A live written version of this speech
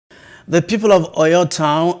The people of Oyo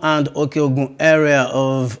Town and Oke-Ogun area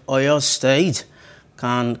of Oyo State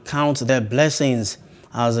can count their blessings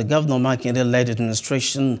as the Governor Makinde-led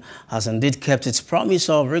administration has indeed kept its promise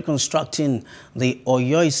of reconstructing the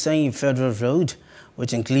Oyo-Iseyin Federal Road,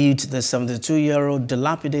 which includes the 72-year-old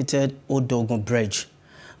dilapidated Odo-Ogun bridge.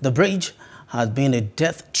 The bridge had been a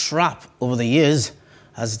death trap over the years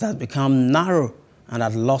as it had become narrow and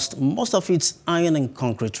had lost most of its iron and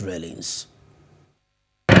concrete railings.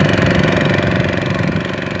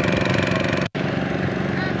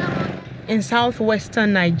 In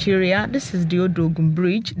southwestern Nigeria, this is the Odo-Ogun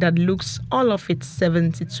bridge that looks all of its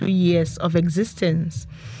 72 years of existence.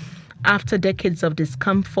 After decades of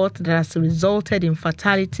discomfort that has resulted in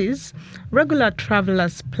fatalities, regular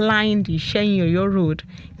travelers plying the Oyo road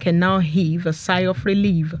can now heave a sigh of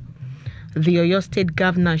relief. The Oyo State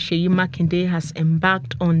Governor Makinde has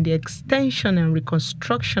embarked on the extension and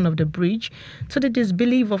reconstruction of the bridge to the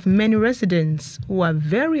disbelief of many residents who are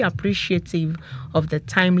very appreciative of the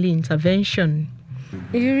timely intervention.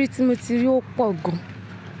 Ìrírí tí mo ti rí ó pọ̀ gan.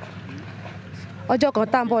 Ọjọ́ kan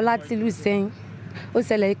tá ń bọ̀ láti ìlú Ìsẹ́yìn. Ó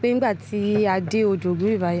ṣẹlẹ̀ pé nígbà tí a dé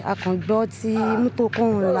Odo-Ogun báyìí, a kàn gbọ́ tí mọ́tò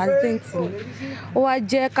kan l'accident ni. Ó wá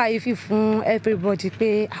jẹ́ kàyéfì fún everybody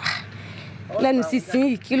pé lẹ́nu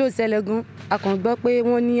sísìn kí ló ṣẹlẹ̀ gan. A kàn gbọ́ pé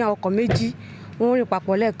wọ́n ní ọkọ̀ méjì wọ́n rìn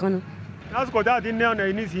papọ̀ lẹ́ẹ̀kan náà. Lásìkò tá a ti ní ọ̀nà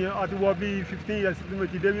yìí nísìnyí a ti wọ bí 15 years tí mo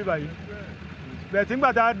ti dé bí báyìí. Bẹ́ẹ̀ tí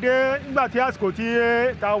nígbà tá a dé nígbà tí àsìkò tí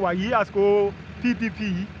ta wà yìí àsìkò PPP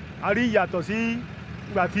yìí a rí ìyàtọ̀ sí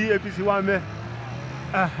ìgbà tí APC wà ń bẹ̀.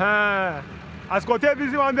 Àsìkò tí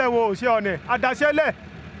APC wà ń bẹ̀ wo ṣe ọ̀nà àdáṣẹ́lẹ̀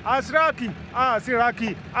àṣíràkì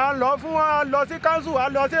àṣíràkì a lọ fún wa lọ sí council a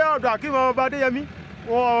lọ sí ọ̀dọ̀ Akínwó ọba Adéyẹmí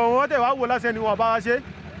wọ́n tẹ̀ wá wò lásẹ̀ ni wọ́n bá wa ṣe.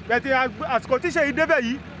 Bẹ́ẹ̀ tí àsìkò tí ṣe ìdébẹ̀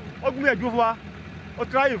yìí ó gbìyànjú fún wa ó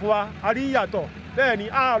tíráyì fún wa a rí ìyàtọ̀ bẹ́ẹ̀ ni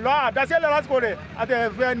a lọ àdáṣẹ́lẹ̀ lásìkò rẹ̀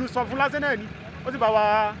àtẹ̀fẹ́ ẹnu sọ fún lásẹ̀ náà ni ó sì bá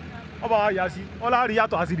wa ọba wa yà sí ọlá rí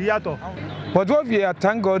yàtọ̀ àti rí yàtọ̀. But what we are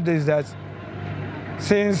thank God is that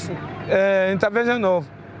since intervention of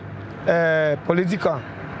political,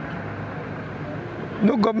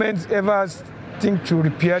 no government ever think to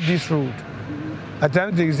repair this road. At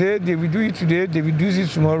times they say they will do it today, they will do it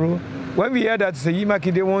tomorrow. When we hear that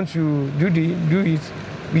Makinde want to do it,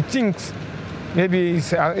 we think maybe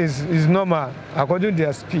it's normal according to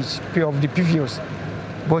their speech of the previous.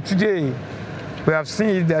 But today, we have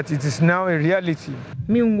seen that it is now a reality.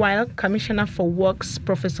 Meanwhile, Commissioner for Works,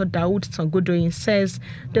 Professor Daoud Sangodoyin, says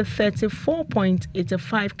the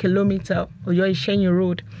 34.85 kilometer Oyo-Iseyin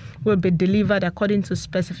road will be delivered according to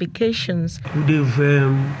specifications. They've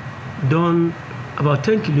done about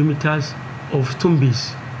 10 kilometers of stone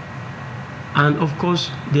base. And of course,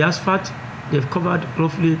 the asphalt, they've covered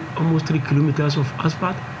roughly almost 3 kilometers of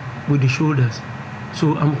asphalt with the shoulders.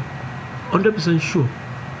 So I'm 100% sure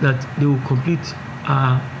that they will complete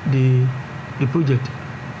the project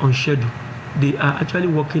on schedule. They are actually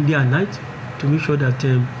working day and night to make sure that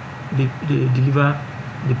they deliver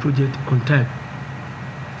the project on time.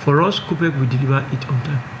 For us, COPEC will deliver it on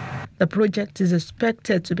time. The project is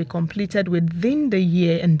expected to be completed within the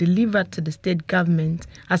year and delivered to the state government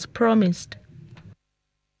as promised.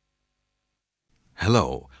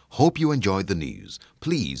 Hello, hope you enjoyed the news.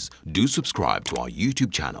 Please do subscribe to our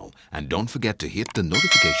YouTube channel and don't forget to hit the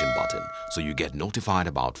notification button so you get notified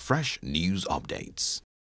about fresh news updates.